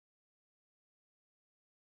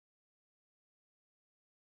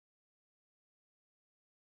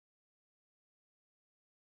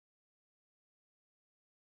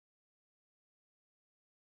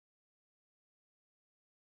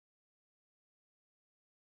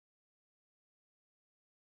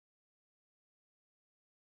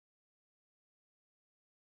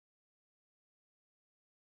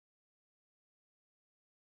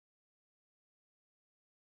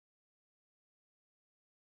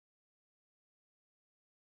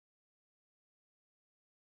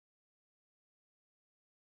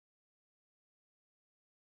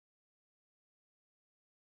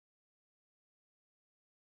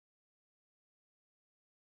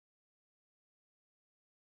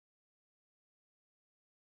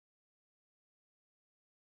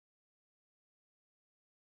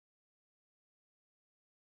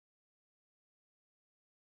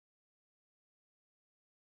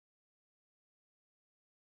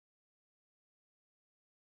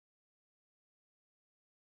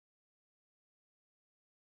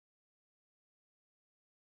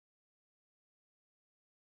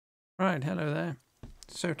Right, hello there.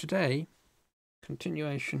 So today,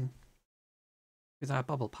 continuation with our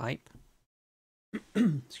bubble pipe.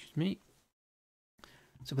 Excuse me.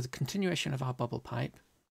 So with the continuation of our bubble pipe,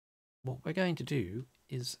 what we're going to do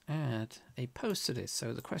is add a pose to this.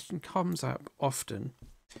 So the question comes up often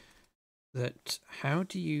that how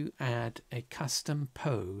do you add a custom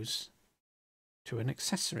pose to an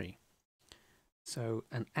accessory? So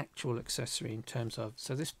an actual accessory in terms of,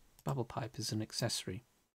 so this bubble pipe is an accessory.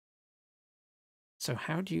 So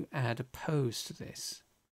how do you add a pose to this?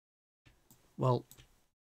 Well,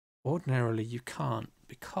 ordinarily you can't,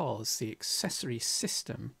 because the accessory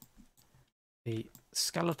system, the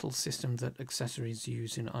skeletal system that accessories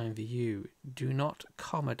use in IMVU, do not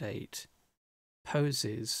accommodate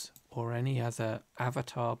poses or any other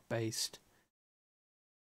avatar-based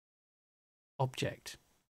object.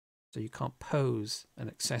 So you can't pose an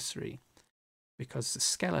accessory because the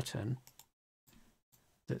skeleton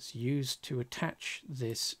that's used to attach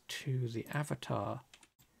this to the avatar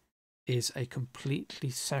is a completely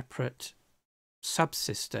separate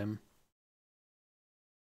subsystem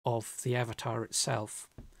of the avatar itself.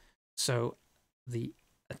 So the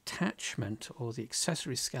attachment or the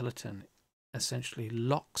accessory skeleton essentially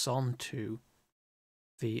locks onto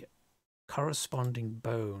the corresponding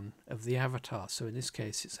bone of the avatar. So in this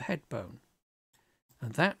case it's a head bone,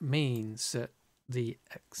 and that means that the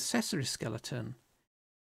accessory skeleton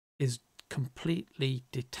is completely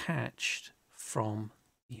detached from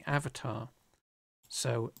the avatar.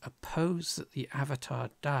 So a pose that the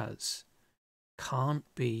avatar does can't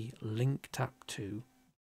be linked up to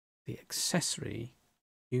the accessory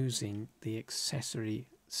using the accessory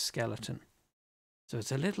skeleton. So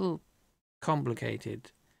it's a little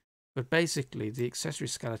complicated, but basically the accessory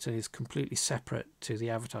skeleton is completely separate to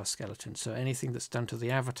the avatar skeleton. So anything that's done to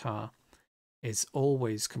the avatar is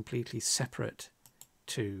always completely separate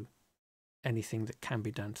to anything that can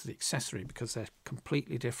be done to the accessory, because they're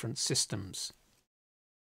completely different systems.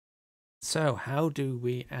 So how do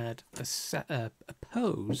we add a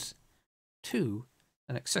pose to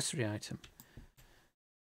an accessory item?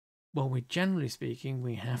 Well, generally speaking,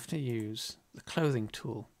 we have to use the clothing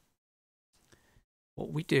tool.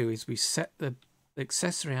 What we do is we set the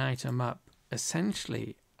accessory item up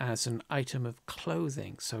essentially as an item of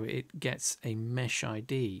clothing, so it gets a mesh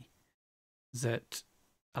ID that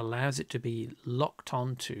allows it to be locked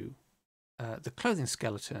onto the clothing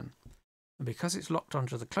skeleton. And because it's locked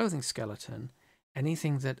onto the clothing skeleton,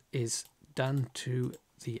 anything that is done to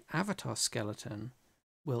the avatar skeleton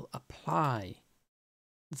will apply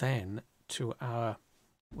then to our,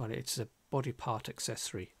 well, it's a body part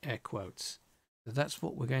accessory, air quotes. So that's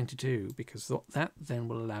what we're going to do, because what that then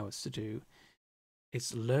will allow us to do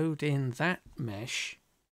is load in that mesh.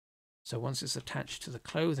 So once it's attached to the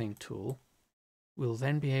clothing tool, we'll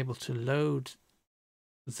then be able to load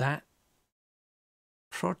that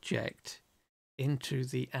project into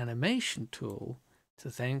the animation tool to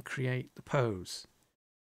then create the pose.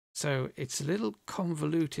 So it's a little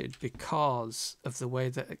convoluted because of the way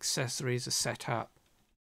that accessories are set up.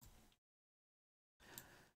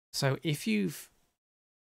 So if you've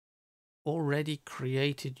already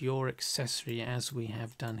created your accessory as we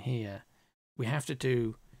have done here, we have to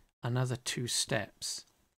do another 2 steps.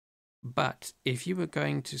 But if you were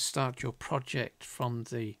going to start your project from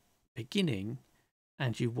the beginning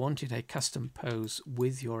and you wanted a custom pose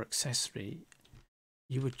with your accessory,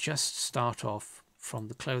 you would just start off from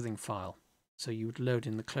the clothing file. So you would load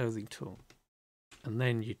in the clothing tool and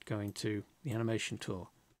then you'd go into the animation tool.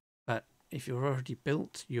 But if you've already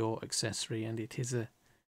built your accessory and it is an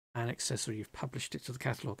accessory, you've published it to the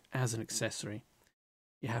catalog as an accessory,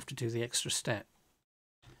 you have to do the extra step.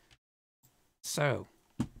 So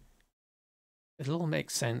it'll all make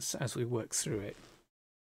sense as we work through it.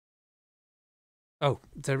 Oh,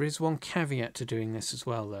 there is one caveat to doing this as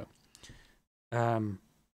well, though.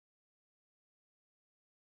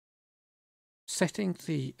 Setting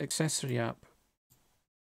the accessory up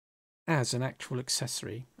as an actual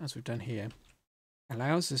accessory, as we've done here,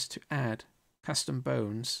 allows us to add custom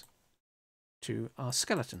bones to our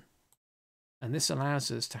skeleton. And this allows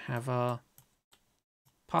us to have our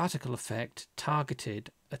particle effect targeted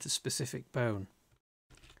at a specific bone.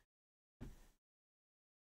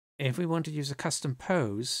 If we want to use a custom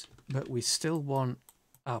pose, but we still want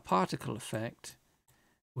our particle effect,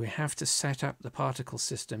 we have to set up the particle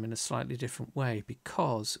system in a slightly different way,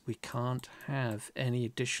 because we can't have any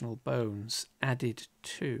additional bones added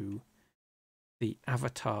to the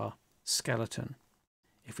avatar skeleton.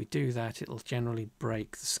 If we do that, it'll generally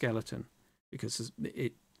break the skeleton, because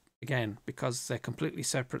because they're completely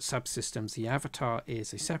separate subsystems. The avatar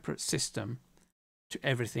is a separate system to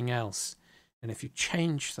everything else. And if you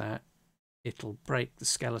change that, it'll break the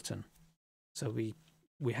skeleton. So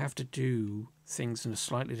we have to do things in a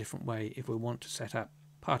slightly different way if we want to set up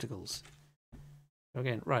particles.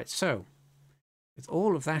 Again, right, so with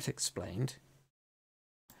all of that explained,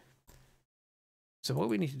 so what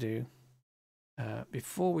we need to do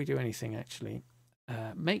before we do anything, actually,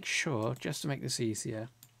 make sure, just to make this easier,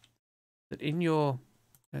 that in your,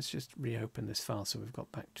 let's just reopen this file so we've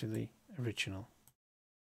got back to the original.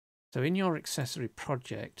 So in your accessory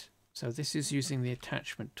project, so this is using the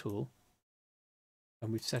attachment tool,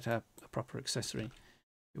 and we've set up a proper accessory.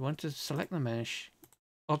 You want to select the mesh,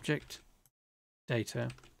 object, data,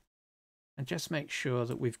 and just make sure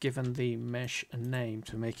that we've given the mesh a name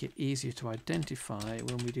to make it easier to identify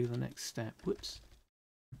when we do the next step. Whoops.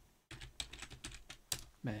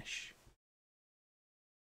 Mesh.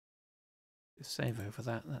 Just save over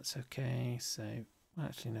that, that's okay. Save, well,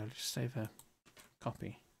 actually no, just save a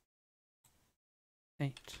copy.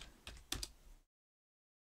 8.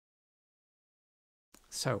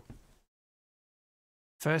 So,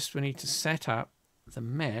 first we need to set up the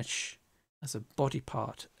mesh as a body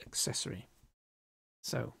part accessory.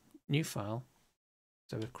 So, new file.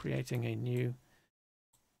 So we're creating a new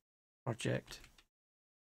project.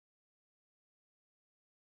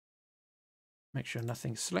 Make sure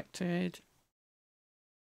nothing's selected.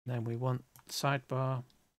 Then we want sidebar,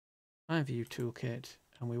 IMVU Toolkit,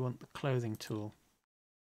 and we want the clothing tool.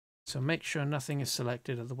 So make sure nothing is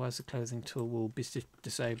selected, otherwise the clothing tool will be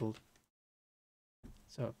disabled.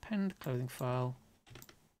 So append clothing file.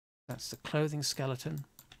 That's the clothing skeleton.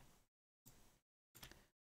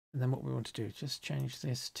 And then what we want to do is just change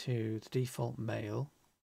this to the default male.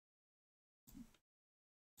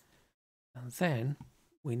 And then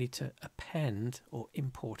we need to append or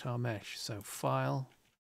import our mesh. So file,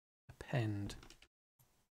 append.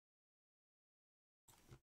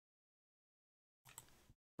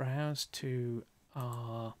 Browse to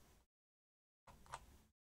our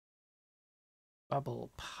bubble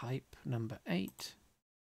pipe number 8.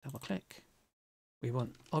 Double click. We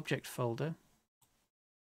want object folder.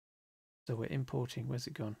 So we're importing, where's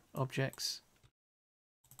it gone? Objects.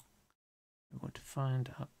 We want to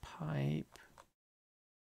find our pipe.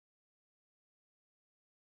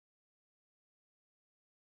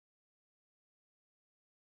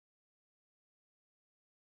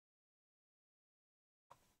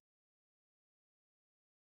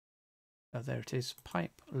 Oh, there it is,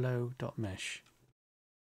 pipe low.mesh.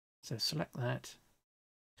 So select that.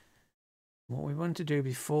 What we want to do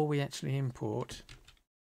before we actually import,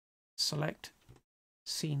 select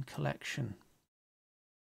scene collection.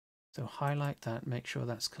 So highlight that, make sure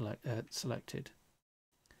that's selected.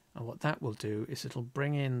 And what that will do is it'll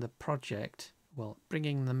bring in the project, well, bring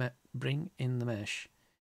in the mesh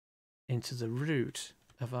into the root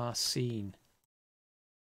of our scene.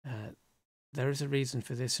 There is a reason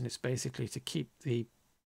for this, and it's basically to keep the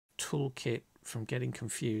toolkit from getting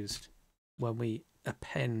confused when we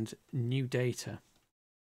append new data.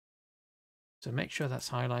 So make sure that's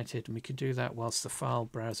highlighted, and we can do that whilst the file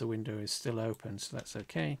browser window is still open, so that's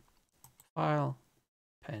okay. File,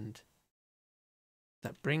 append.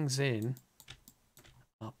 That brings in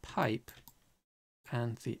our pipe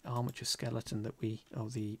and the armature skeleton that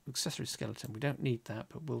the accessory skeleton. We don't need that,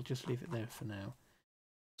 but we'll just leave it there for now.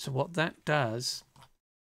 So what that does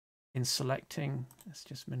in selecting, let's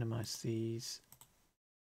just minimize these.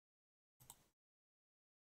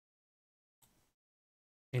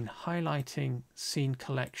 In highlighting scene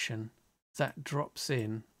collection, that drops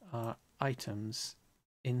in our items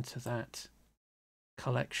into that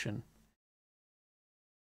collection.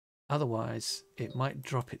 Otherwise, it might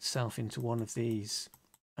drop itself into one of these,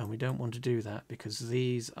 and we don't want to do that because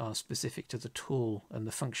these are specific to the tool and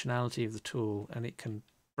the functionality of the tool, and it can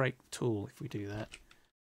break the tool if we do that.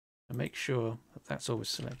 And make sure that that's always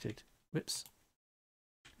selected. Whoops.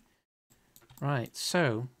 Right,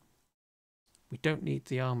 so we don't need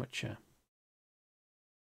the armature.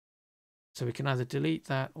 So we can either delete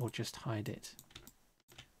that or just hide it.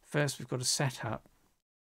 First, we've got to set up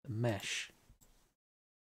the mesh.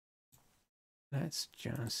 Let's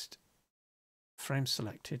just frame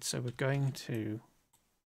selected. So we're going to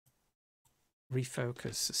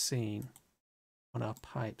refocus the scene on our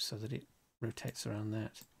pipe so that it rotates around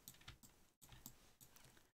that.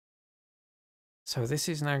 So this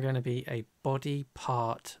is now going to be a body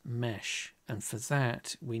part mesh, and for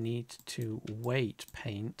that we need to weight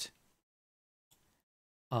paint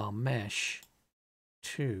our mesh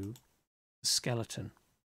to the skeleton.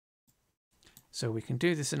 So we can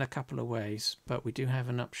do this in a couple of ways, but we do have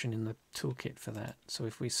an option in the toolkit for that. So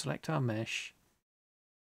if we select our mesh,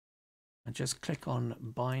 and just click on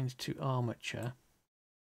Bind to Armature.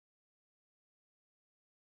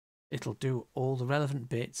 It'll do all the relevant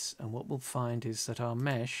bits, and what we'll find is that our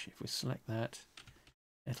mesh, if we select that,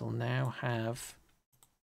 it'll now have,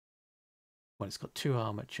 well, it's got two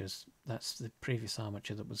armatures. That's the previous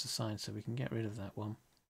armature that was assigned, so we can get rid of that one.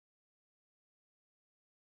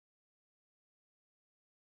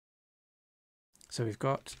 So we've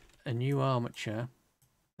got a new armature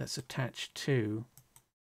that's attached to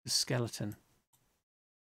the skeleton.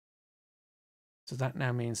 So that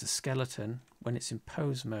now means the skeleton, when it's in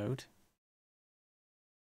pose mode,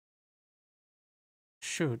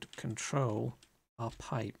 should control our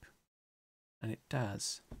pipe, and it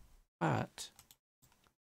does. But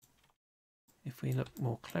if we look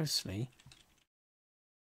more closely,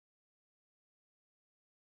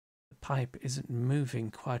 the pipe isn't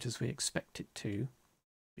moving quite as we expect it to,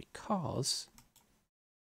 because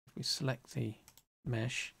if we select the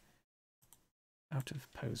mesh out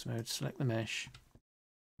of pose mode, select the mesh,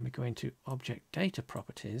 and we go into object data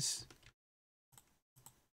properties,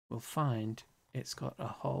 we'll find it's got a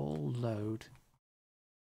whole load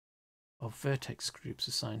of vertex groups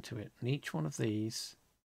assigned to it, and each one of these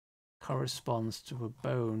corresponds to a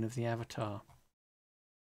bone of the avatar.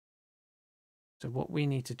 So what we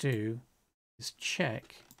need to do is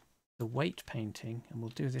check the weight painting, and we'll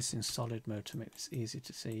do this in solid mode to make this easy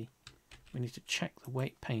to see. We need to check the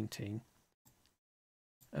weight painting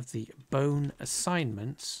of the bone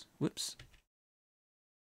assignments. Whoops.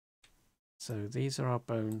 So these are our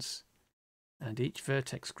bones, and each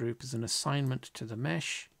vertex group is an assignment to the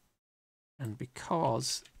mesh, and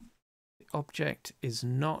because the object is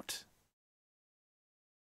not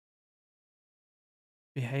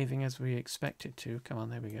behaving as we expect it to, come on,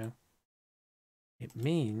 there we go, it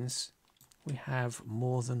means we have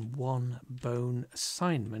more than one bone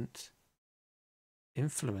assignment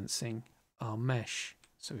influencing our mesh.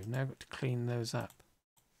 So we've now got to clean those up.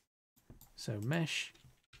 So mesh,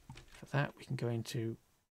 for that we can go into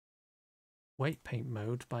weight paint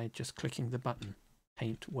mode by just clicking the button,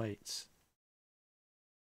 paint weights.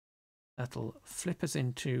 That'll flip us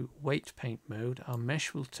into weight paint mode. Our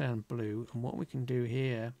mesh will turn blue, and what we can do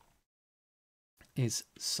here is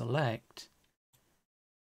select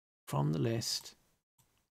from the list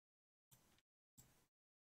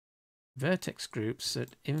vertex groups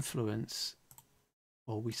that influence,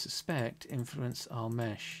 or we suspect influence, our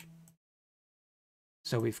mesh.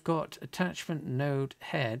 So we've got attachment node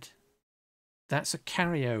head. That's a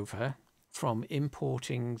carryover from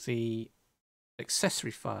importing the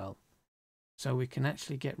accessory file. So we can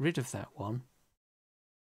actually get rid of that one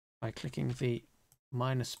by clicking the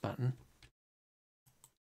minus button.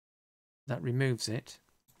 That removes it.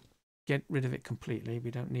 Get rid of it completely.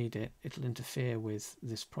 We don't need it. It'll interfere with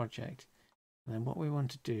this project. And then what we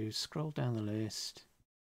want to do is scroll down the list.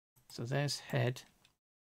 So there's head.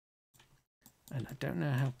 And I don't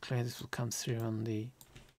know how clear this will come through on the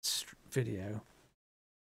video.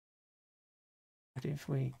 But if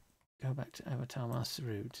we go back to Avatar Master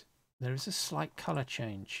Root, there is a slight color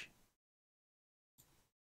change.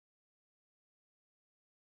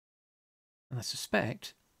 And I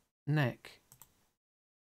suspect neck.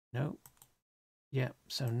 No. Yep,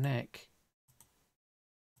 so neck.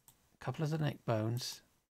 A couple of the neck bones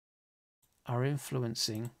are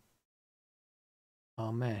influencing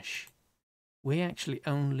our mesh. We actually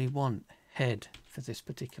only want head for this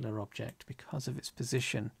particular object because of its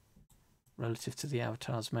position relative to the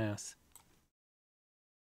avatar's mouth.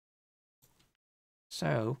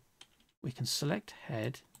 So we can select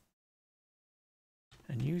head,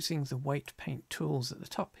 and using the weight paint tools at the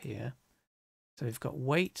top here, so we've got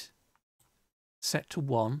weight set to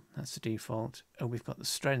 1, that's the default, and we've got the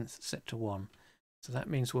strength set to 1. So that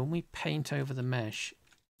means when we paint over the mesh,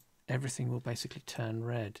 everything will basically turn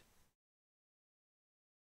red.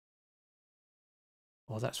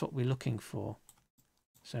 Or that's what we're looking for.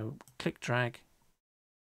 So click drag.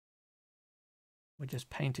 We're just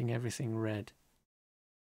painting everything red.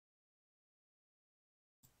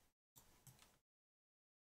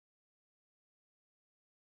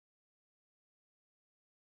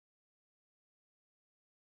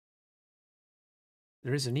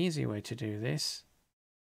 There is an easy way to do this.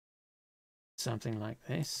 Something like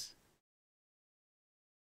this.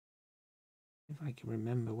 If I can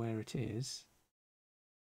remember where it is.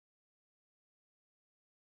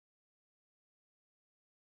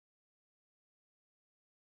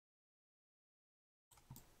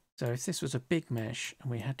 So if this was a big mesh and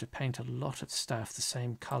we had to paint a lot of stuff the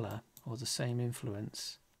same color or the same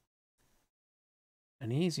influence,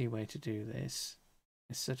 an easy way to do this,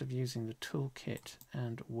 instead of using the toolkit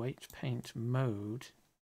and weight paint mode,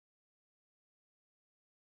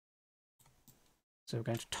 So we're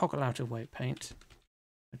going to toggle out of weight paint.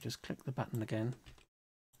 So just click the button again.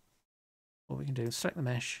 What we can do is select the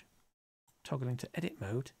mesh, toggle into edit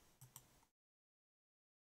mode.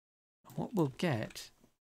 And what we'll get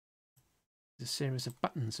is a series of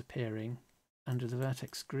buttons appearing under the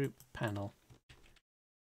vertex group panel.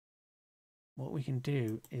 What we can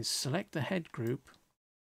do is select the head group,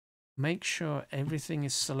 make sure everything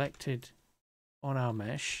is selected on our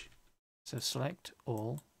mesh. So select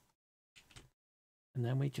all, and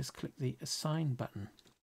then we just click the assign button.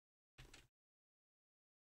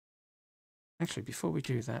 Actually, before we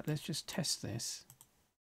do that, let's just test this.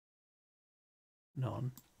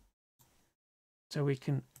 None. So we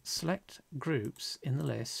can select groups in the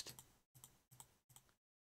list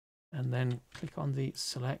and then click on the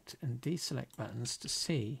select and deselect buttons to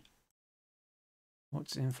see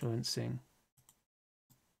what's influencing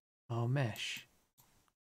our mesh.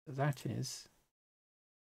 So that is,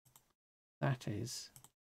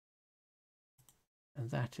 and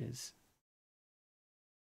that is.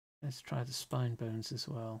 Let's try the spine bones as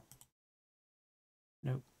well.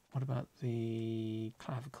 Nope. What about the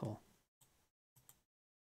clavicle?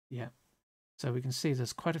 Yeah. So we can see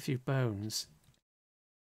there's quite a few bones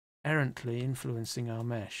errantly influencing our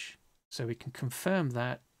mesh. So we can confirm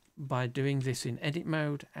that by doing this in edit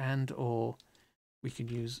mode, and or we can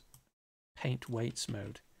use paint weights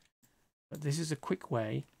mode. But this is a quick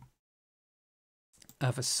way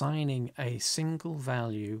of assigning a single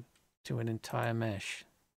value to an entire mesh.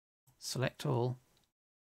 Select all,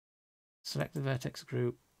 select the vertex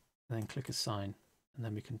group, and then click assign. And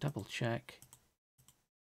then we can double check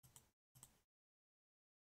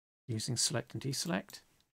using select and deselect.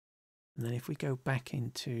 And then if we go back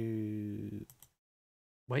into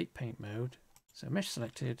weight paint mode, so mesh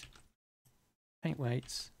selected, paint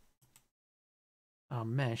weights, our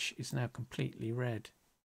mesh is now completely red.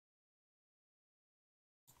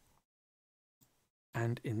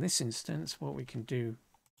 And in this instance, what we can do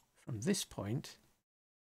from this point,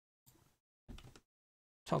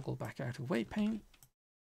 toggle back out of weight paint,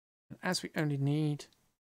 and as we only need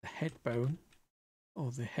the head bone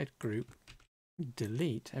or the head group,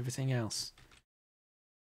 delete everything else.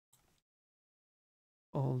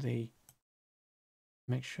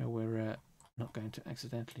 Make sure we're not going to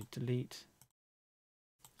accidentally delete.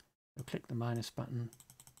 So click the minus button,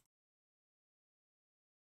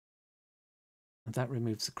 and that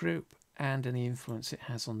removes the group and any influence it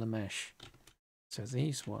has on the mesh. So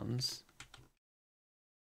these ones,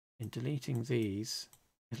 in deleting these,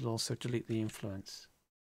 it'll also delete the influence.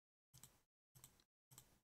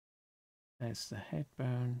 There's the head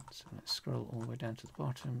bone, so let's scroll all the way down to the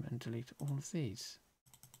bottom and delete all of these.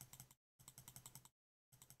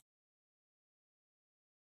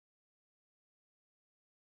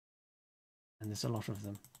 And there's a lot of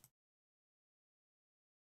them.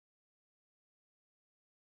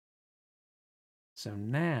 So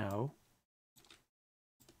now,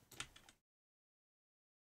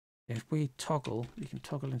 if we toggle, we can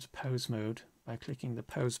toggle into pose mode by clicking the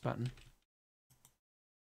pose button.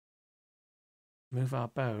 Move our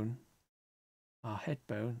bone, our head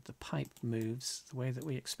bone, the pipe moves the way that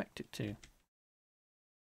we expect it to.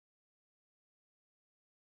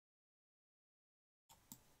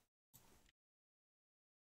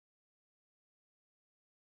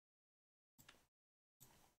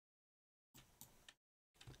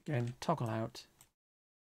 Again, toggle out.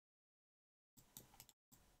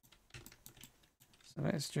 So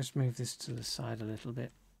let's just move this to the side a little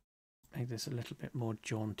bit, make this a little bit more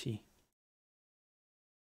jaunty.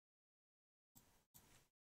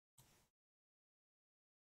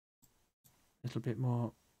 A little bit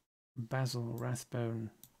more Basil Rathbone,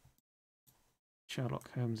 Sherlock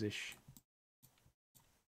Holmes-ish.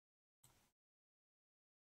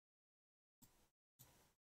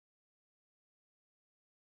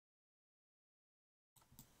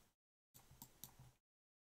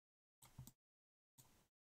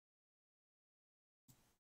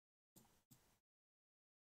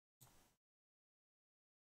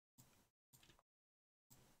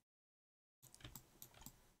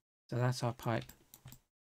 So that's our pipe.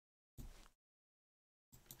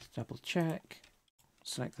 Let's double check,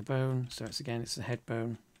 select the bone, so it's the head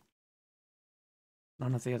bone.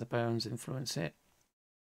 None of the other bones influence it.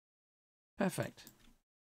 Perfect.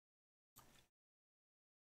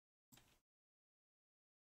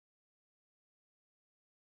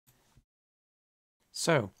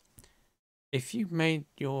 So, if you made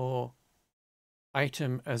your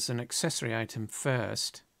item as an accessory item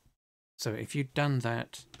first, so if you'd done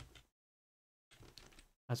that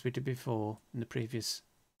as we did before in the previous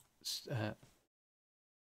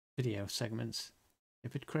video segments,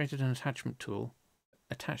 if it created an attachment tool,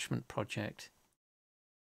 attachment project,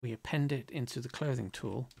 we append it into the clothing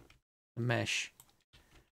tool, the mesh,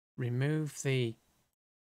 remove the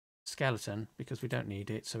skeleton because we don't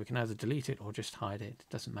need it, so we can either delete it or just hide it,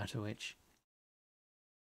 doesn't matter which.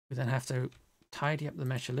 We then have to tidy up the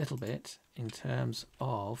mesh a little bit in terms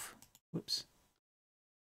of, whoops,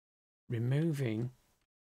 removing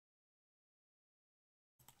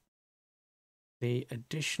the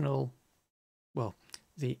additional, well,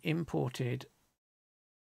 the imported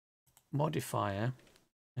modifier.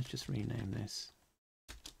 Let's just rename this.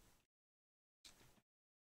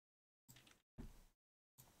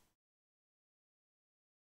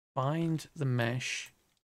 Bind the mesh.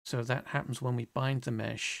 So that happens when we bind the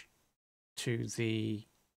mesh to the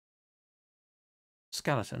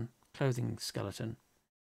skeleton, clothing skeleton.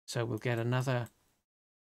 So we'll get another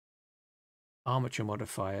armature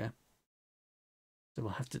modifier. So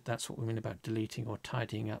we'll have to, that's what we mean about deleting or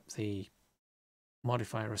tidying up the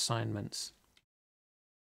modifier assignments.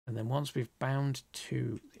 And then once we've bound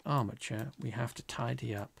to the armature, we have to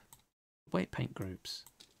tidy up the weight paint groups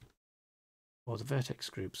or the vertex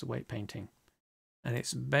groups, the weight painting. And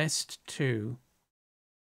it's best to,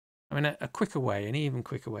 I mean, a quicker way, an even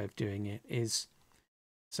quicker way of doing it is,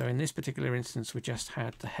 so in this particular instance, we just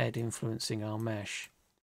had the head influencing our mesh.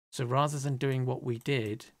 So rather than doing what we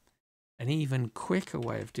did, an even quicker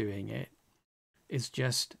way of doing it is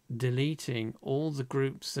just deleting all the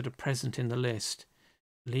groups that are present in the list,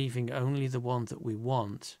 leaving only the one that we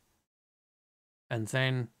want. And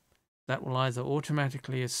then that will either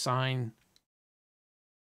automatically assign,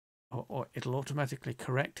 or it'll automatically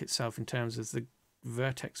correct itself in terms of the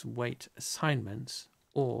vertex weight assignments,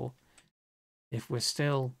 or if we're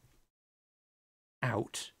still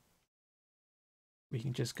out, we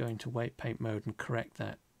can just go into weight paint mode and correct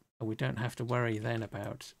that. And we don't have to worry then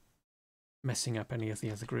about messing up any of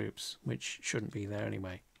the other groups, which shouldn't be there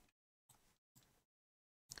anyway.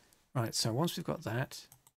 Right, so once we've got that,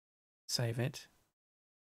 save it.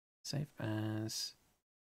 Save as.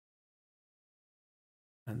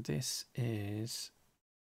 And this is,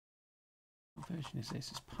 what version is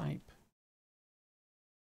this? It's pipe.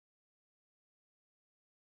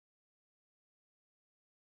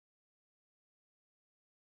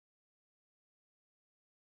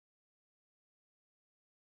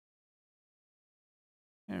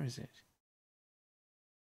 Where is it?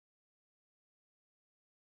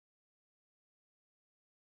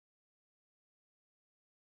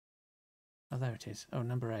 Oh, there it is. Oh,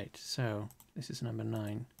 number 8. So this is number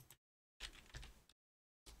 9.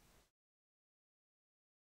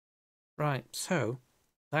 Right, so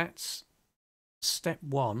that's step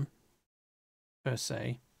 1 per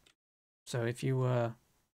se. So if you were,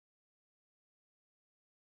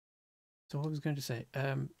 so what was I going to say?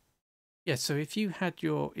 Yeah, so if you had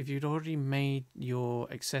if you'd already made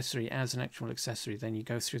your accessory as an actual accessory, then you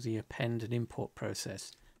go through the append and import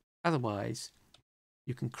process. Otherwise,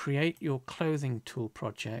 you can create your clothing tool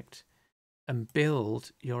project and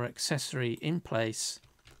build your accessory in place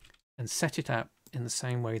and set it up in the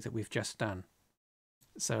same way that we've just done.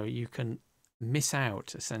 So you can miss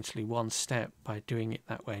out essentially one step by doing it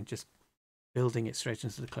that way and just building it straight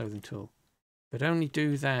into the clothing tool. But only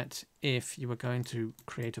do that if you are going to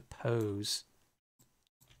create a pose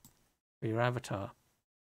for your avatar.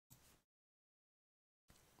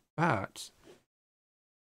 But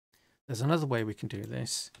there's another way we can do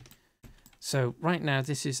this. So right now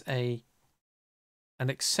this is an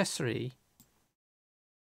accessory,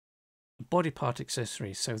 a body part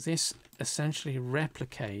accessory. So this essentially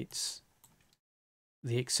replicates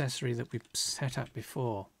the accessory that we set up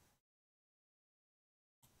before.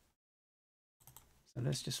 So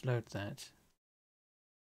let's just load that.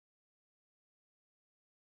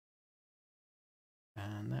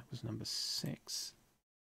 And that was number 6.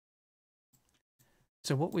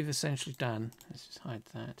 So what we've essentially done, let's just hide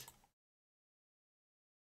that,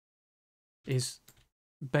 is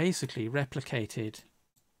basically replicated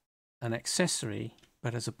an accessory,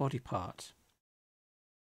 but as a body part.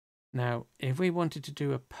 Now, if we wanted to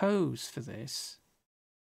do a pose for this,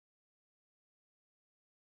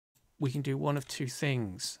 we can do one of two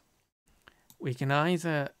things. We can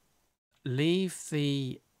either leave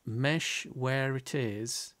the mesh where it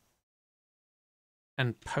is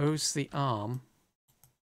and pose the arm,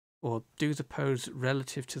 or do the pose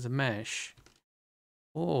relative to the mesh,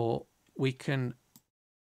 or we can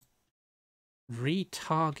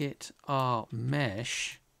retarget our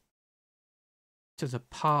mesh to the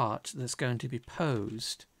part that's going to be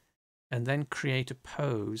posed and then create a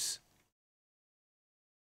pose.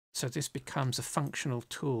 So this becomes a functional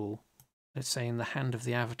tool, let's say in the hand of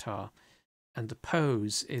the avatar, And the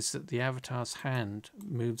pose is that the avatar's hand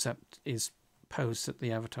moves up, is posed at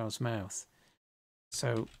the avatar's mouth.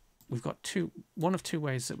 So we've got one of two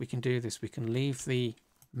ways that we can do this. We can leave the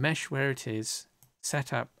mesh where it is,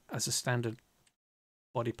 set up as a standard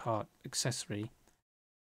body part accessory,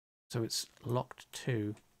 so it's locked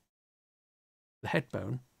to the head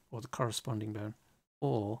bone or the corresponding bone,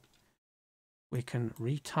 or we can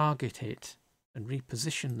retarget it and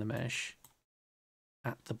reposition the mesh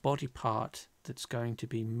at the body part that's going to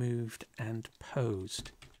be moved and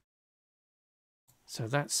posed. So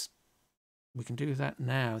we can do that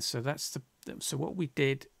now. So so what we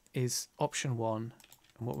did is option 1,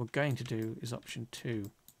 and what we're going to do is option 2.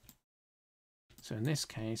 So in this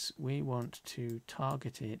case, we want to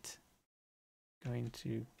target it.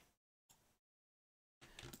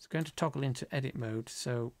 It's going to toggle into edit mode.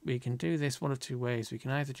 So we can do this one of two ways. We can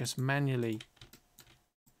either just manually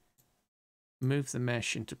move the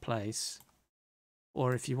mesh into place,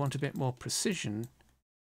 or if you want a bit more precision,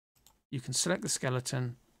 you can select the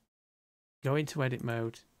skeleton, go into edit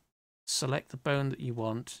mode, select the bone that you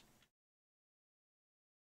want,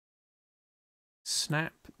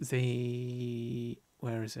 snap the,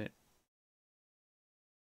 where is it?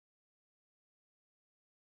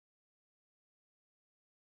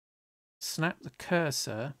 Snap the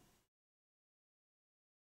cursor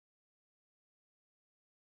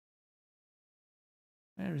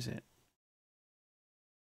Where is it?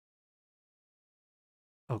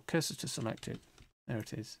 Oh, cursor to selected. There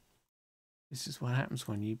it is. This is what happens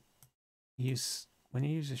when you use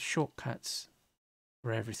shortcuts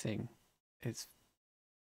for everything. It's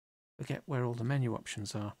forget where all the menu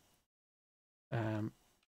options are.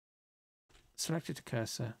 Selected to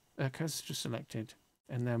cursor, cursor to selected,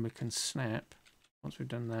 and then we can snap. Once we've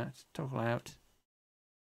done that, toggle out.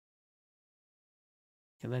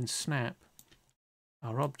 You can then snap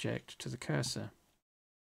our object to the cursor.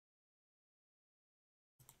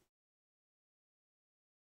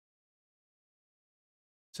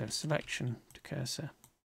 So selection to cursor.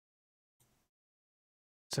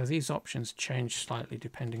 So these options change slightly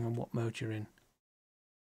depending on what mode you're in.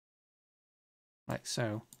 Like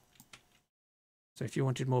so. So if you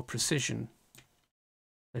wanted more precision,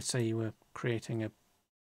 let's say you were creating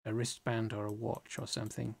a wristband or a watch or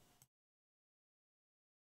something.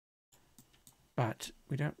 But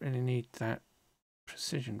we don't really need that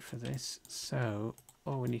precision for this. So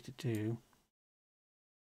all we need to do,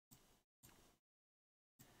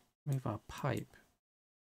 move our pipe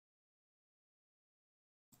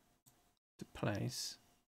to place.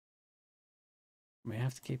 We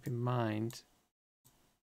have to keep in mind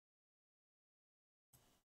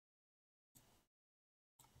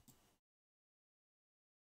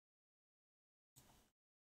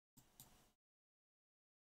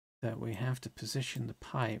that we have to position the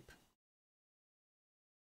pipe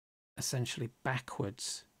essentially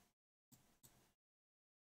backwards.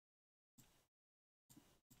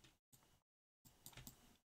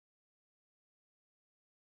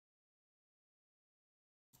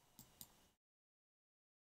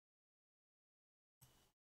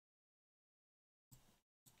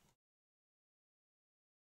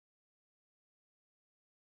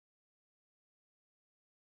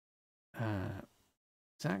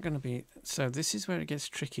 Is that going to be, so this is where it gets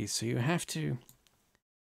tricky. So you have to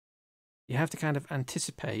kind of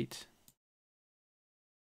anticipate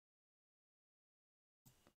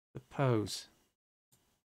the pose.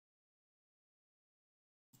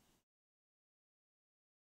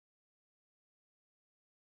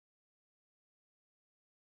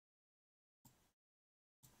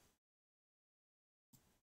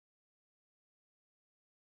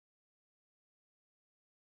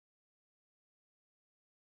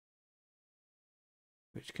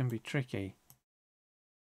 Which can be tricky.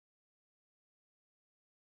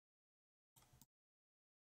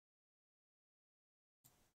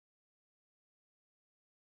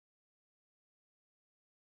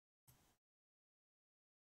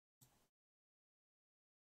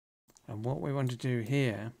 And what we want to do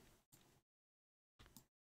here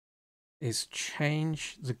is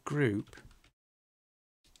change the group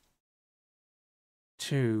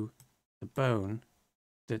to the bone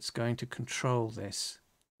that's going to control this,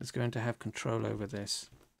 that's going to have control over this.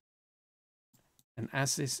 And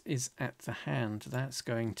as this is at the hand, that's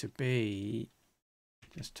going to be,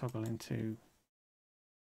 just toggle into,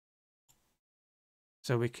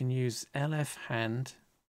 so we can use LF hand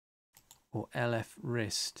or LF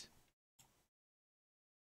wrist.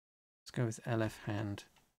 Let's go with LF hand.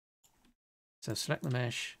 So select the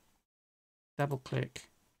mesh, double click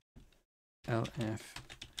LF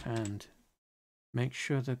hand. Make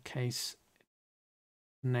sure the case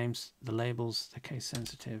names, the labels, they're case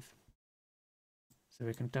sensitive. So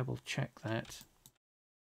we can double check that.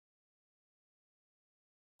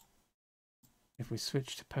 If we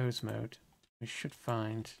switch to pose mode, we should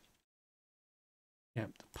find,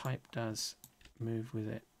 yep, the pipe does move with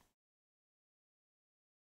it.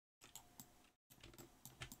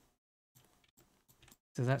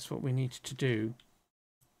 So that's what we need to do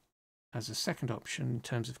as a second option in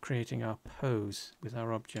terms of creating our pose with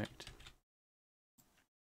our object.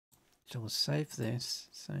 So we'll save this,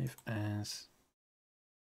 save as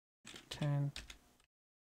 10.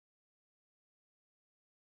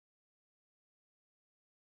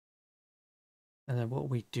 And then what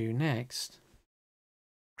we do next,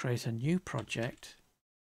 create a new project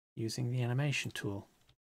using the animation tool.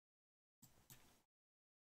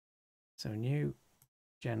 So new,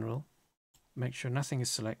 general, make sure nothing is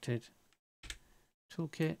selected,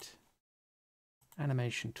 toolkit,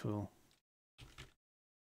 animation tool.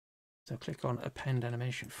 So click on append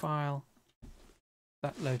animation file,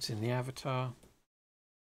 that loads in the avatar.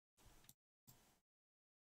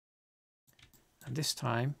 And this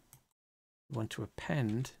time we want to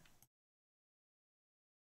append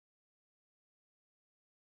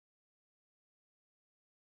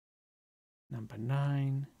number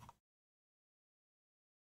 9,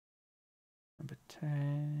 number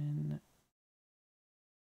 10,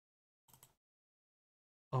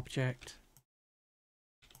 object,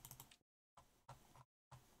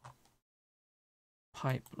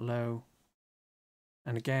 pipe low,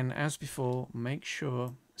 and again, as before, make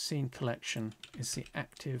sure scene collection is the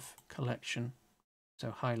active collection, so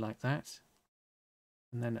highlight that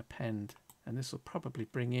and then append, and this will probably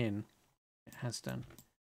bring in, it has done,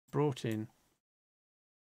 brought in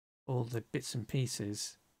all the bits and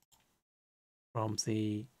pieces from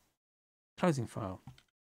the clothing file.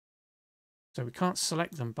 So we can't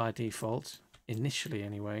select them by default, initially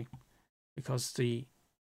anyway, because the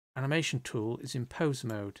animation tool is in pose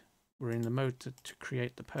mode. We're in the mode to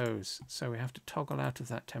create the pose. So we have to toggle out of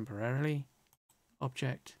that temporarily.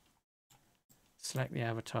 Object, select the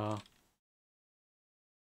avatar.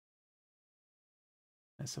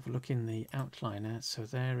 Let's have a look in the outliner. So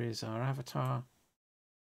there is our avatar.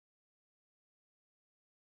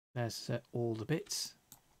 There's all the bits.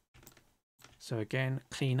 So again,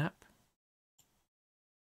 clean up.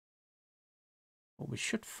 What we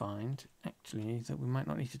should find actually is that we might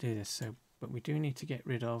not need to do this, but we do need to get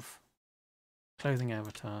rid of clothing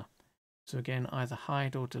avatar. So again, either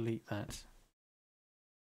hide or delete that.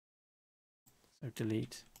 So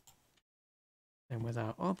delete. Then with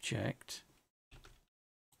our object,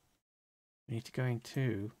 we need to go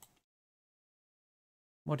into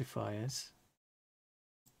modifiers,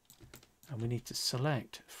 and we need to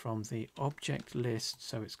select from the object list.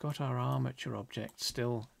 So it's got our armature object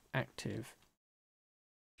still active.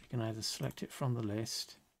 You can either select it from the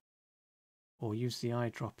list or use the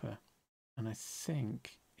eyedropper, and I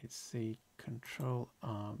think it's the control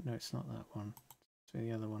arm. No, it's not that one, it's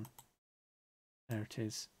the other one. There it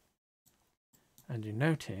is. And you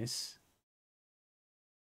notice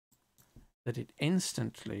that it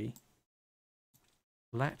instantly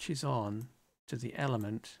latches on to the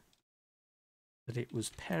element that it was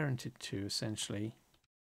parented to essentially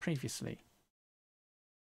previously.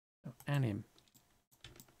 So anim.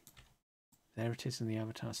 There it is in the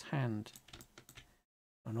avatar's hand.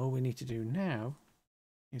 And all we need to do now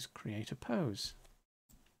is create a pose.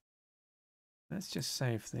 Let's just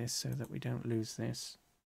save this so that we don't lose this.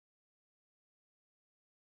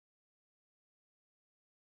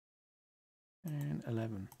 And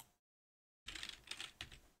 11.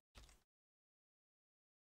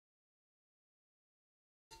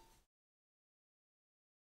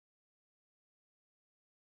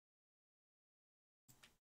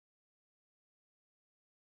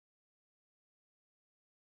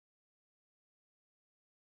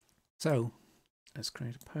 So let's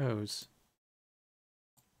create a pose.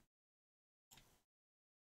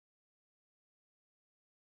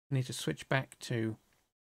 We need to switch back to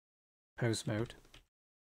pose mode.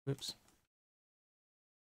 Whoops.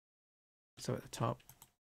 So at the top,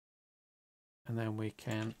 and then we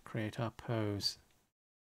can create our pose.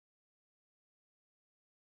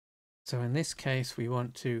 So in this case, we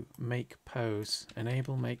want to make pose,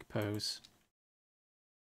 enable make pose.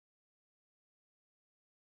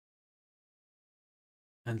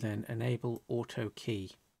 And then enable auto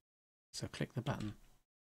key. So click the button.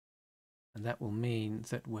 And that will mean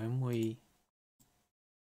that when we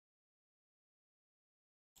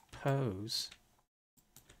pose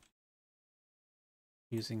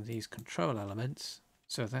using these control elements,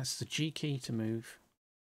 so that's the G key to move,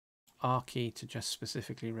 R key to just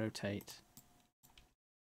specifically rotate,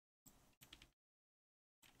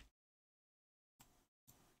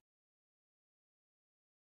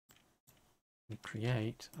 we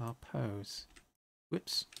create our pose.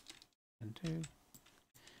 Whoops, undo.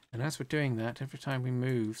 And as we're doing that, every time we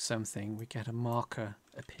move something, we get a marker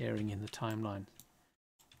appearing in the timeline.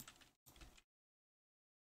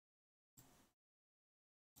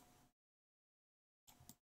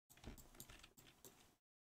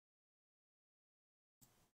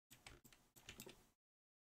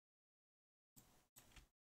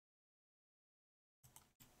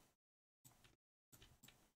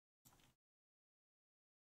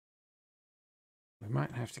 We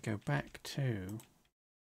might have to go back to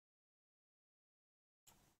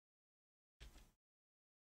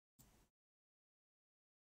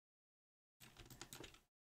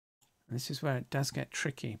this is where it does get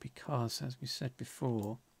tricky because, as we said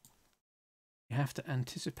before, you have to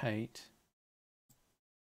anticipate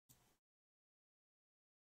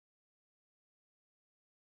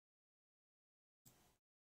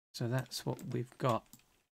so that's what we've got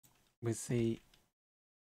with the,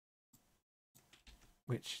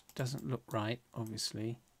 which doesn't look right,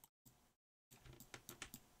 obviously.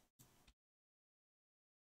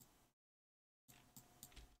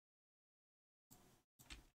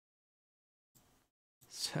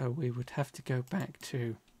 So we would have to go back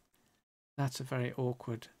to, that's a very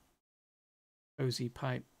awkward posy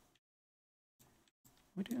pipe.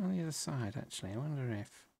 We do it on the other side actually. I wonder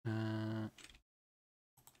if,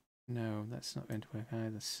 no, that's not going to work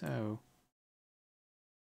either. So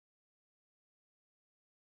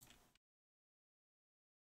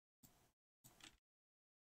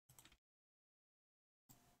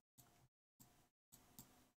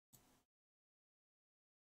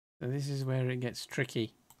this is where it gets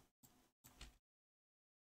tricky.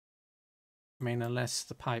 I mean, unless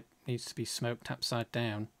the pipe needs to be smoked upside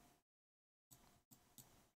down.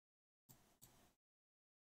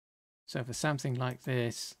 So for something like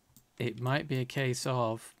this, it might be a case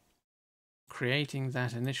of creating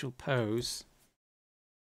that initial pose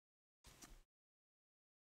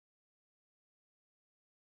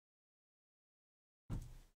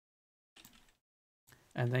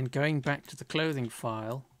and then going back to the clothing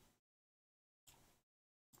file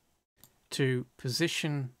to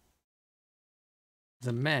position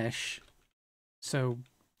the mesh. So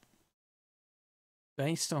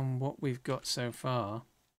based on what we've got so far,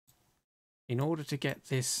 in order to get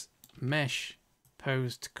this mesh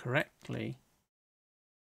posed correctly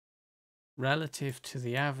relative to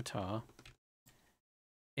the avatar,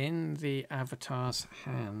 in the avatar's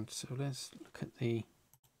hand, so let's look at the,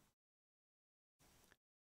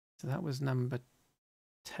 so that was number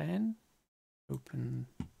 10, open,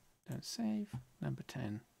 don't save, number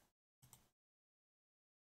 10.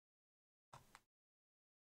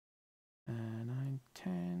 9,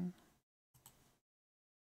 10.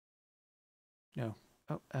 No.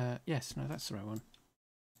 Oh, yes, no, that's the right one.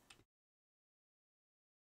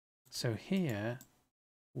 So here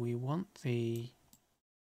we want the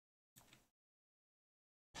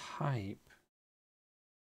pipe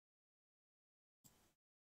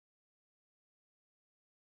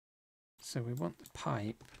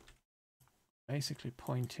basically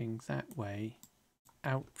pointing that way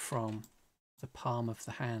out from the palm of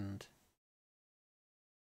the hand.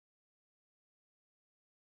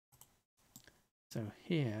 So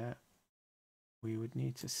here we would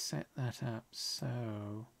need to set that up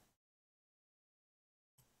so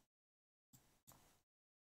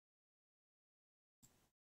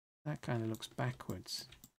that kind of looks backwards.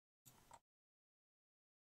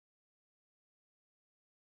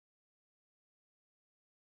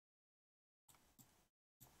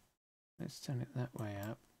 Let's turn it that way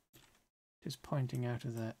up, just pointing out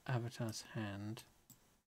of the avatar's hand.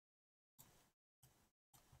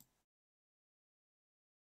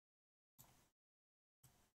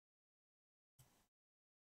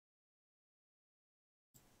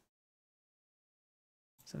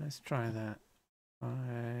 So let's try that.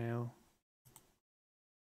 File.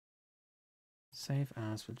 Save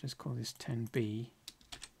as. We'll just call this 10B.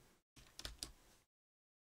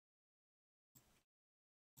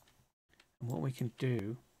 And what we can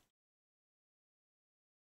do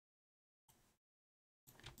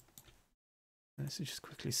let's just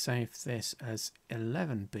quickly save this as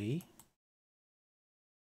 11B.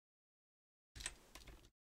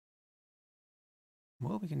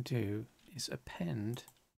 What we can do is append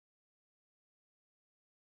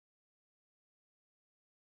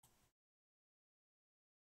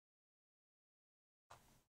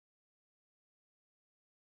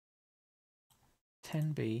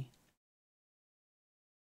 $10B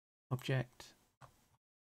object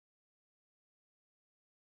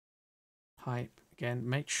pipe. Again,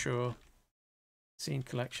 make sure scene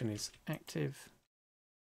collection is active.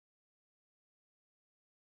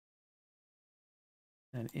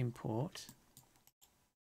 then import.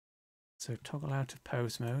 So toggle out of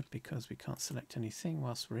pose mode because we can't select anything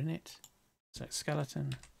whilst we're in it. Select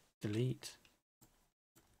skeleton, delete.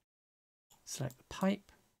 Select the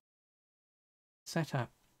pipe. Set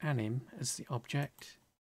up anim as the object.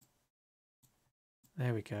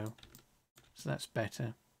 There we go. So that's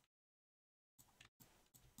better.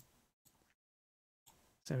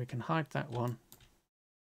 So we can hide that one.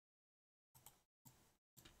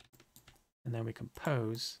 And then we can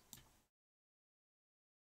pose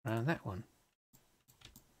around that one.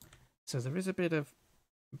 So there is a bit of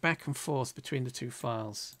back and forth between the two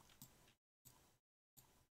files.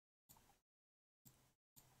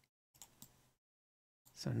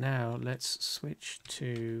 So now let's switch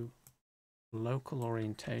to local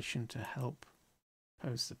orientation to help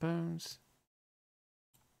pose the bones.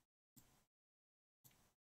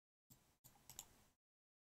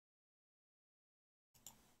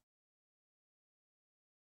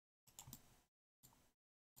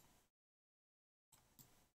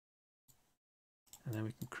 And then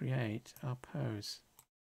we can create our pose.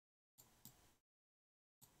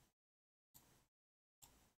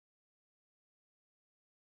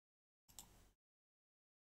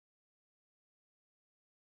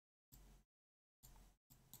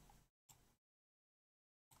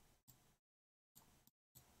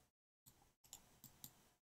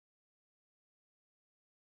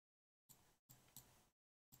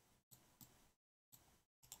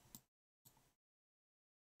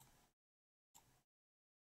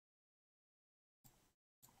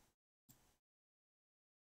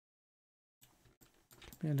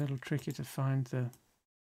 Be a little tricky to find the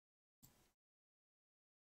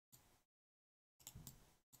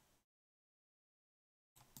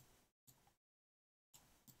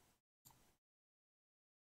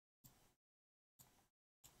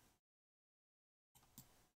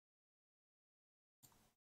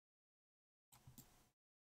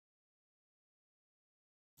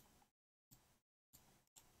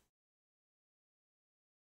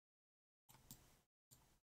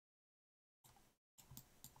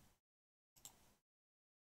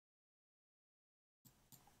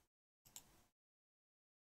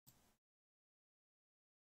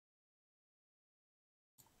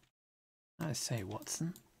I say,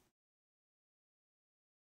 Watson.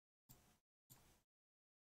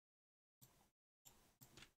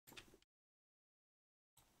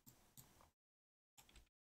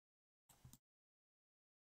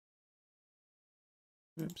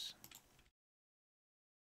 Oops.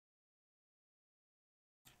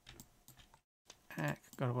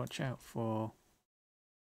 Gotta watch out for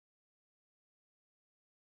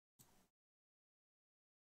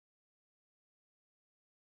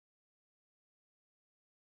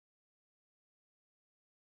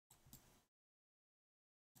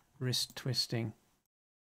wrist twisting.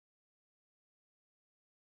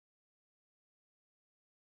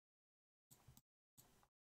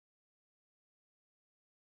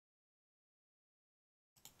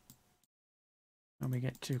 When we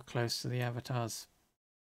get too close to the avatar's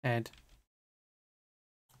head.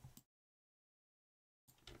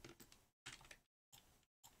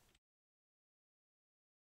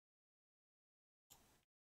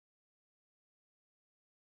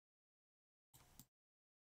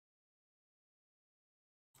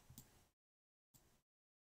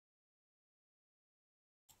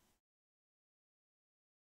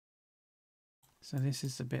 So this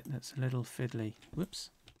is the bit that's a little fiddly. Whoops.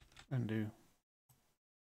 Undo.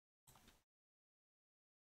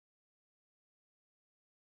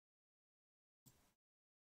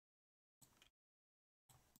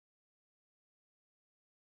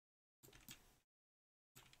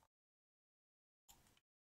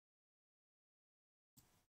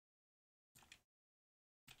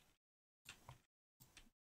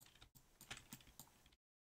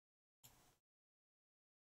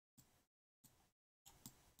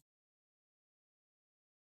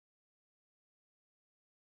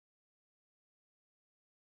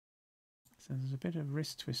 So there's a bit of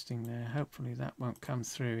wrist twisting there. Hopefully that won't come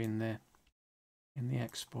through in the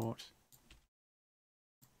export.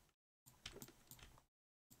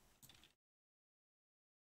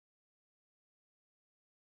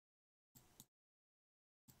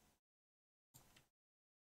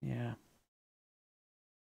 Yeah.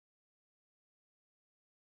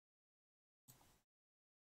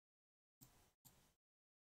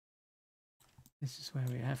 This is where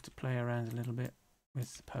we have to play around a little bit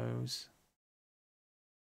with the pose.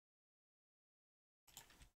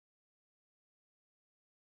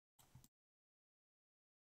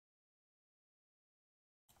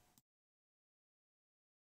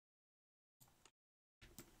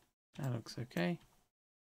 That looks okay.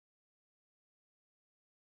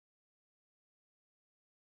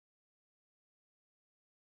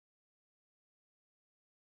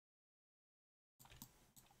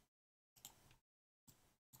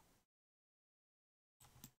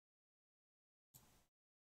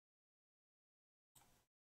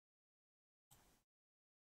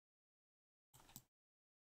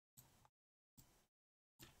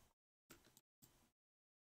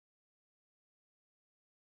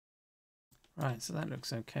 Right, so that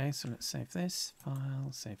looks okay. So let's save this. File,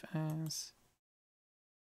 save as.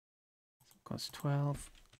 Equals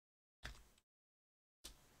 12.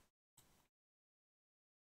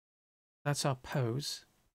 That's our pose.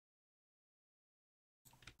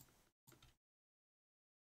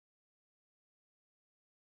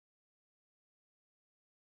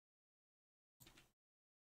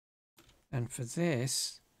 And for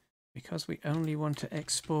this, because we only want to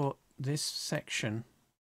export this section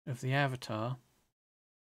of the avatar,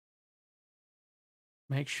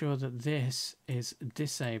 make sure that this is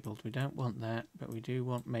disabled. We don't want that, but we do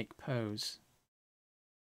want make pose.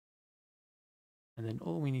 And then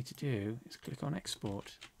all we need to do is click on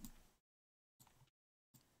export.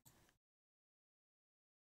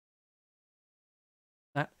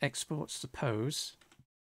 That exports the pose.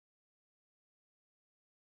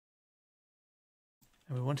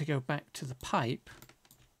 And we want to go back to the pipe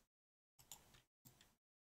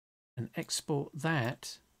and export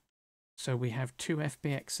that. So we have two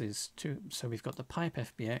FBXs. So we've got the pipe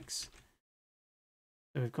FBX.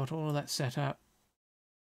 So we've got all of that set up.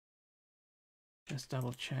 Just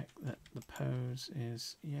double check that the pose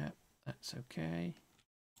is, yeah, that's okay.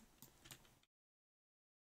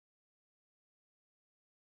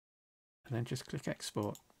 And then just click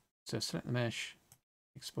export. So select the mesh,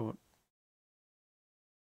 export.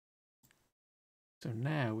 So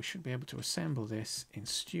now we should be able to assemble this in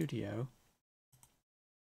Studio.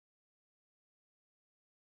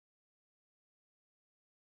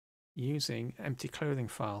 Using empty clothing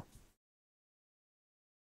file.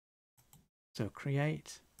 So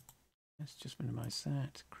create, let's just minimize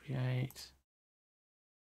that, create.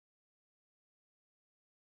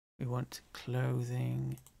 We want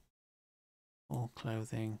clothing, all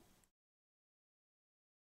clothing.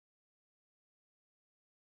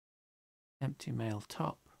 Empty male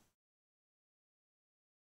top.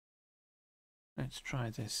 Let's try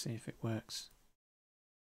this, see if it works.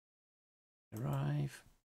 Arrive.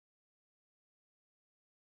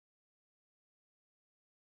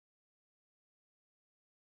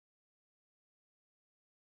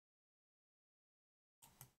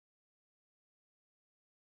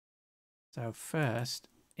 So first,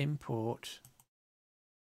 import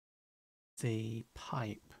the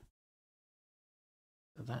pipe.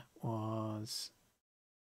 So that was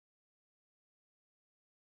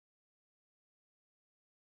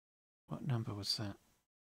what number was that?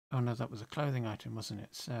 Oh no, that was a clothing item, wasn't it?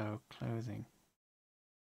 So clothing.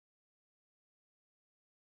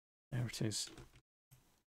 There it is.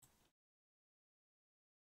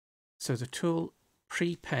 So the tool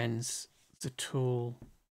prepends the tool,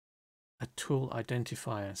 a tool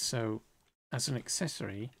identifier. So as an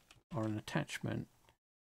accessory or an attachment,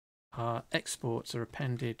 our exports are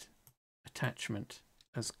appended attachment.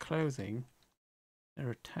 As clothing,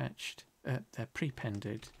 they're attached, they're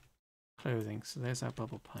prepended clothing. So there's our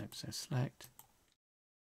bubble pipe. So select.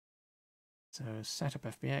 So setup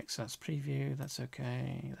FBX, that's preview, that's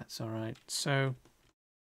okay, that's all right. So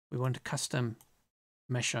we want a custom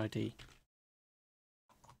mesh ID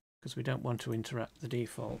because we don't want to interrupt the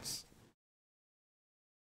defaults.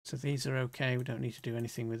 So these are okay, we don't need to do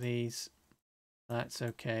anything with these. That's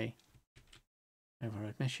okay.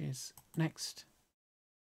 Override meshes. Next.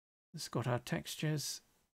 It's got our textures.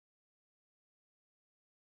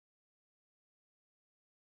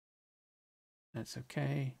 That's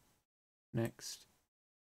okay. Next.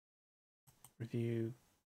 Review.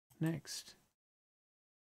 Next.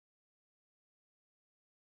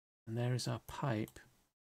 And there is our pipe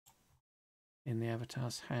in the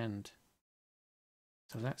avatar's hand.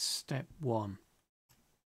 So that's step one.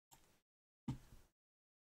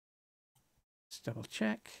 Let's double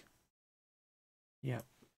check. Yep.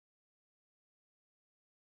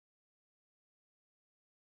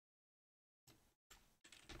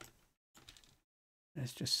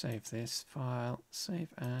 Let's just save this file, save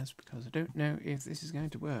as, because I don't know if this is going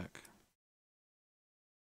to work.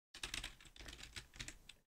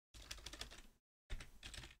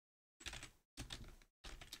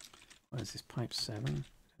 What is this, pipe 7?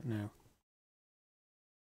 I don't know.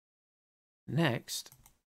 Next,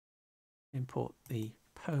 import the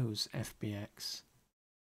pose FBX.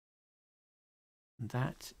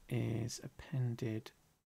 That is appended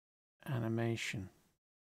animation.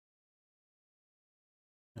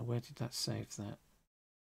 Now, where did that save that?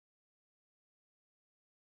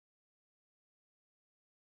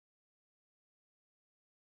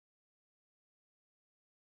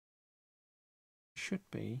 Should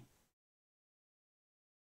be.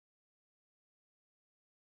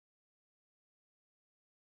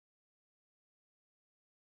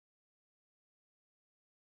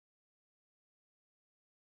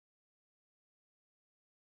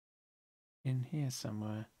 in here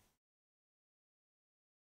somewhere.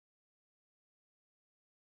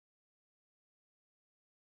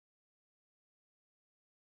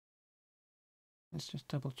 Let's just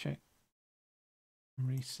double check and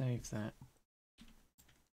resave that.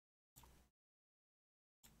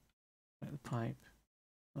 Like the pipe,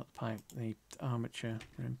 not the pipe, the armature.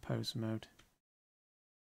 We're in pose mode.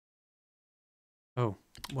 Oh,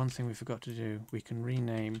 one thing we forgot to do, we can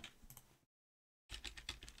rename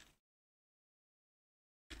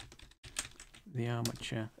the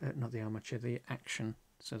armature, not the armature, the action,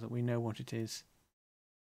 so that we know what it is.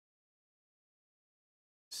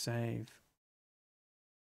 Save,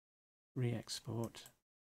 re-export.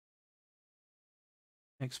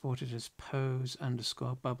 Export it as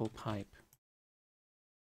pose_bubble pipe.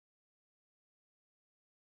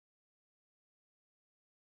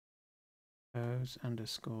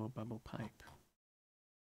 Pose_bubble pipe.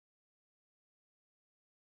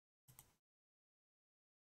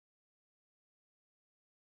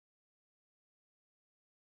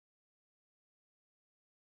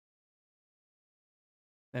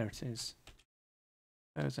 There it is.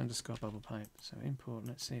 Pose_bubble pipe. So import,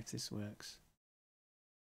 let's see if this works.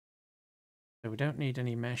 So we don't need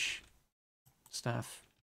any mesh stuff.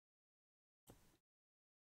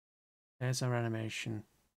 There's our animation.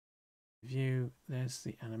 View, there's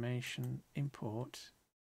the animation. Import.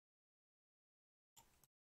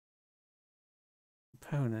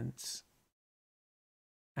 Components.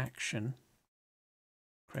 Action.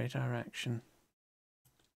 Create our action.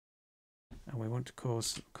 And we want to call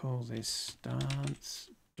this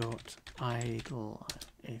dance.idle,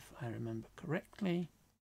 if I remember correctly.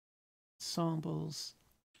 Ensembles.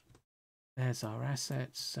 There's our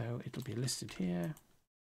assets, so it'll be listed here.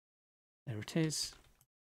 There it is.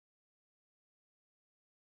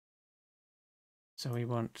 So we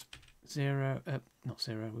want not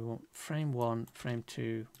zero, we want frame 1, frame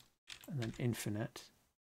 2, and then infinite.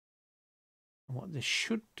 And what this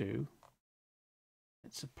should do,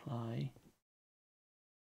 let's apply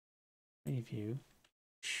preview,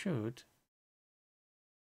 should,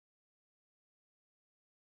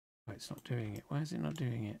 oh, it's not doing it. Why is it not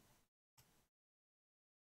doing it?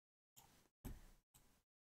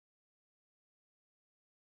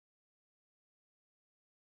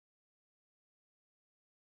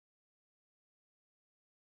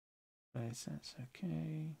 Place, that's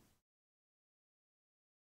okay.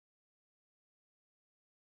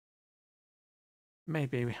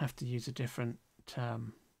 Maybe we have to use a different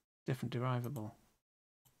derivable.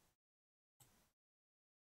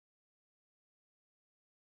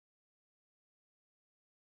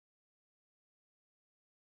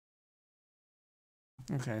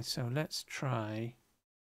 Okay, so let's try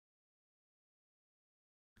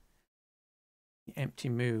the empty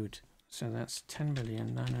mood. So that's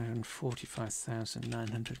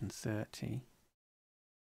 10,945,930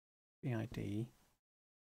 BID,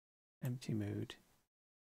 empty mood,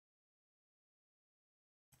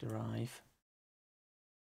 derive.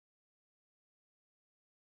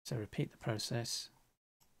 So repeat the process,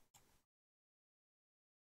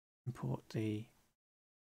 import the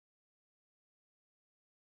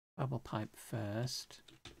bubble pipe first.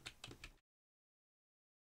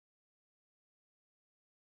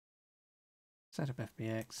 Setup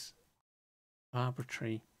FBX,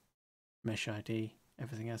 arbitrary mesh ID,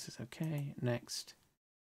 everything else is okay. Next,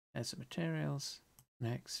 there's the materials.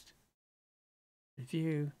 Next,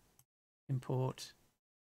 review, import.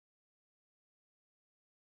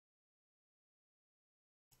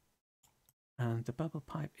 And the bubble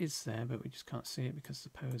pipe is there, but we just can't see it because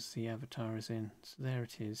the avatar is in. So there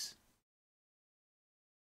it is.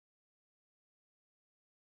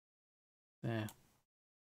 There.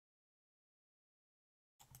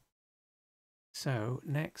 So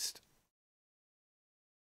next,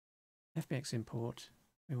 FBX import,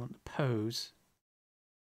 we want the pose.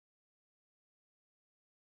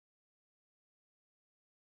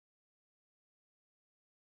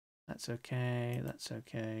 That's okay, that's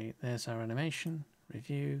okay. There's our animation,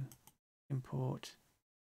 review, import.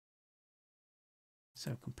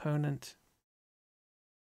 So component,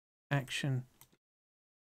 action.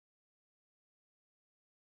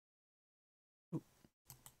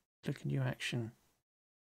 Click a new action.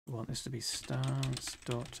 We want this to be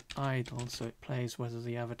stance.idle, so it plays whether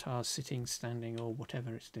the avatar is sitting, standing, or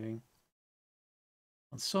whatever it's doing.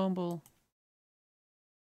 Ensemble.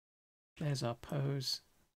 There's our pose.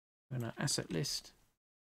 In our asset list.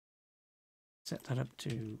 Set that up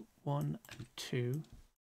to 1 and 2.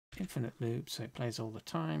 Infinite loop, so it plays all the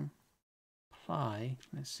time. Apply.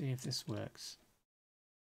 Let's see if this works.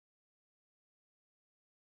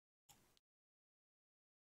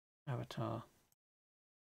 avatar.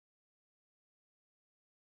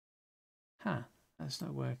 Huh, that's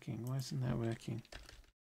not working. Why isn't that working?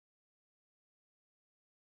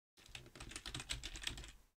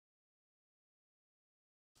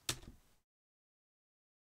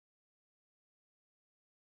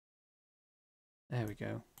 There we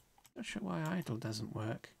go. Not sure why idle doesn't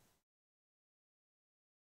work.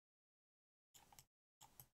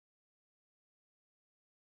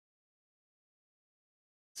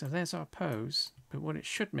 So there's our pose, but what it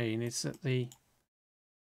should mean is that the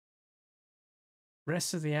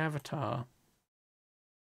rest of the avatar,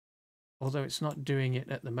 although it's not doing it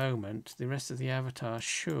at the moment, the rest of the avatar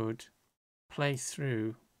should play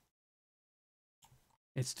through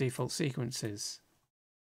its default sequences,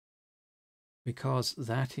 because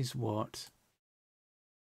that is what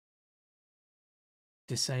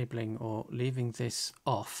disabling or leaving this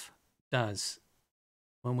off does.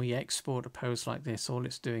 When we export a pose like this, all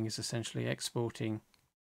it's doing is essentially exporting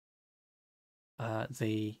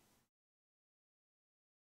the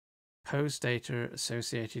pose data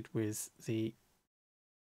associated with the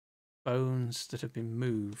bones that have been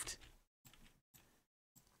moved,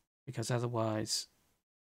 because otherwise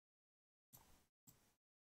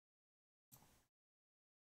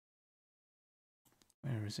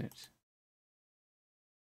where is it?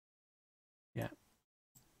 Yeah.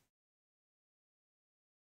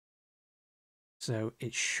 So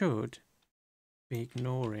it should be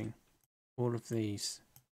ignoring all of these,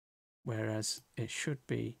 whereas it should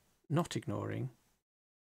be not ignoring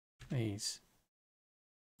these.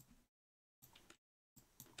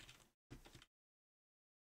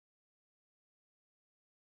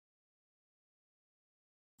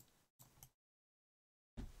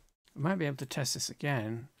 We might be able to test this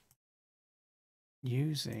again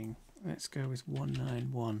using, let's go with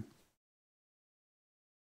 191.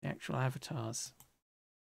 The actual avatars.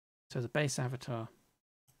 So the base avatar.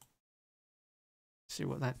 See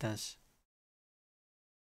what that does.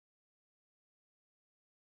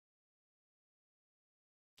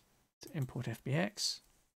 To import FBX.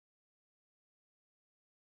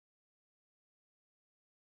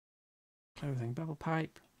 Clothing bubble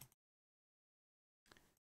pipe.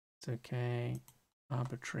 It's okay.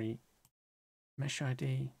 Arbitrary mesh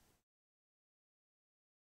ID.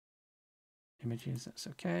 Images, that's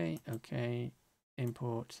okay. Okay.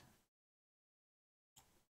 Import.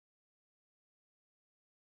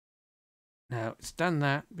 Now it's done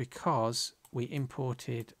that because we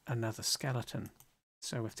imported another skeleton.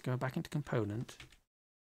 So we have to go back into component,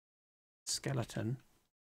 skeleton,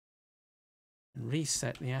 and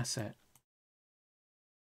reset the asset.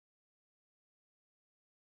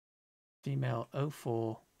 Female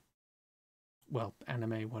 04, well,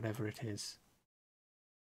 anime, whatever it is.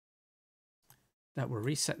 That will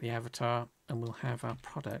reset the avatar and we'll have our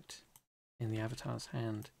product in the avatar's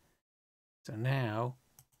hand. So now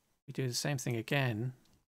we do the same thing again,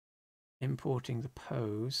 importing the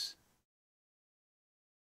pose.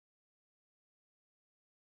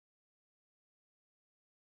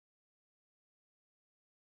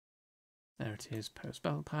 There it is, pose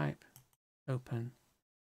bubble pipe, open,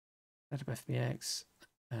 set up FBX.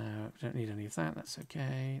 We don't need any of that, that's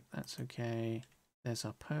okay, that's okay. There's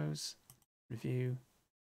our pose, review,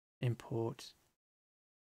 import.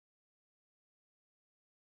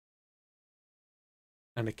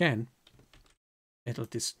 And again, it'll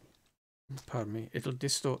it'll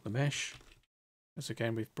distort the mesh, because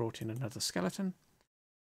again we've brought in another skeleton.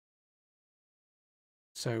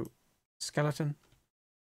 So skeleton,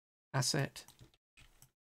 asset,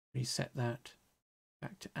 reset that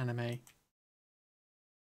back to anime.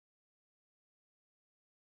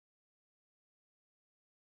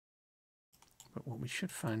 But what we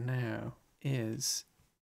should find now is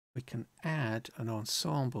we can add an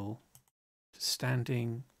ensemble to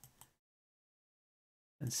standing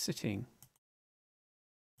and sitting,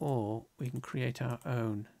 or we can create our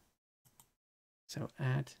own. So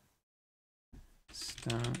add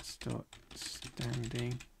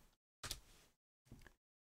stance.standing,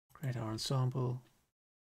 create our ensemble,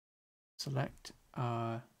 select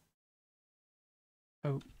our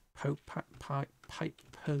pipe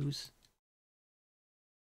pose,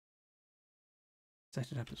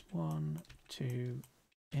 set it up as 1, 2,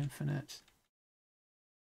 infinite,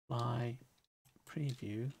 apply,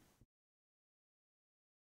 preview.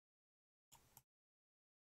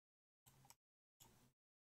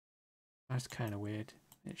 That's kind of weird.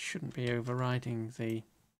 It shouldn't be overriding the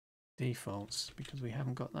defaults because we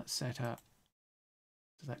haven't got that set up.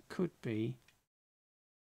 So that could be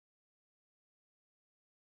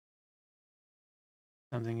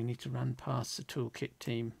something you need to run past the toolkit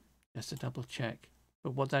team just to double check.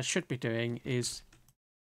 But what that should be doing is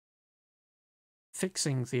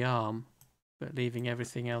fixing the arm, but leaving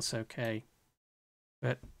everything else okay.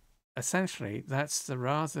 But essentially, that's the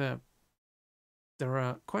rather... There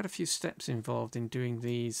are quite a few steps involved in doing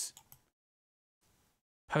these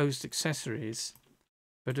posed accessories,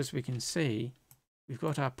 but as we can see, we've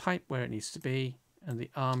got our pipe where it needs to be, and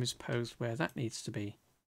the arm is posed where that needs to be.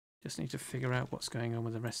 Just need to figure out what's going on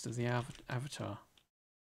with the rest of the avatar.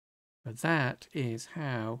 But that is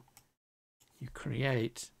how you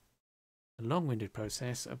create the long-winded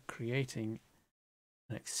process of creating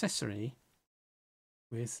an accessory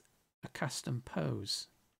with a custom pose.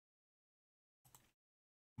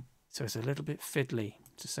 So it's a little bit fiddly,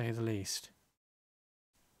 to say the least.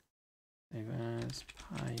 Save as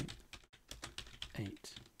pipe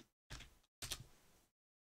 8.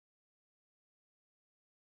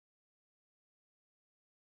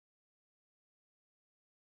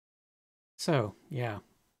 So, yeah,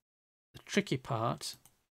 the tricky part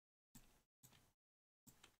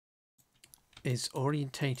is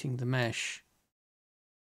orientating the mesh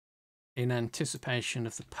in anticipation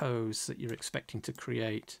of the pose that you're expecting to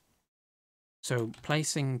create. So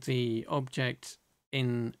placing the object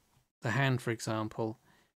in the hand, for example,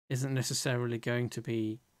 isn't necessarily going to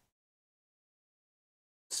be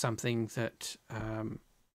something that you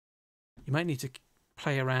might need to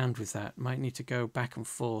play around with. That might need to go back and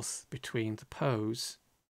forth between the pose,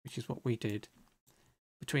 which is what we did,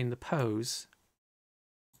 between the pose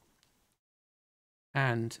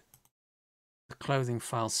and the clothing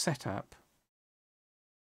file setup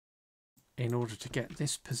in order to get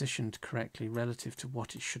this positioned correctly relative to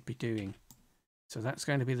what it should be doing. So that's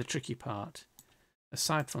going to be the tricky part,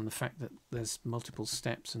 aside from the fact that there's multiple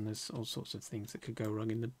steps and there's all sorts of things that could go wrong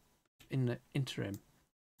in the interim.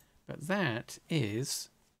 But that is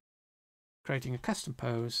creating a custom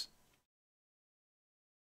pose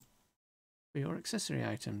for your accessory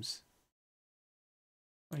items.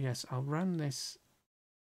 Oh yes, I'll run this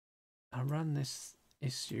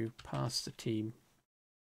issue past the team.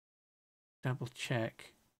 Double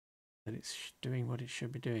check that it's doing what it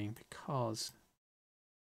should be doing, because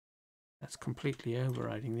that's completely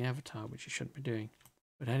overriding the avatar, which it shouldn't be doing.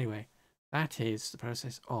 But anyway, that is the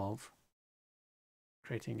process of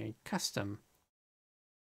creating a custom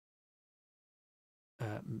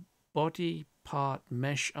body part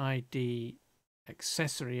mesh ID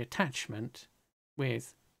accessory attachment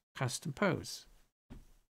with custom pose.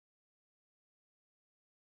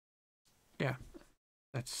 Yeah,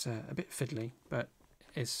 that's a bit fiddly, but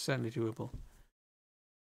it's certainly doable.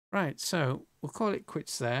 Right, so we'll call it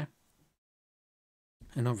quits there.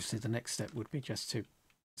 And obviously the next step would be just to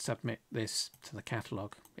submit this to the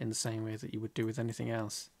catalogue in the same way that you would do with anything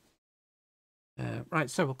else. Right,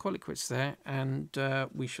 so we'll call it quits there, and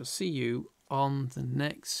we shall see you on the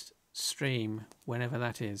next stream, whenever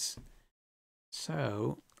that is.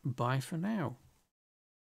 So, bye for now.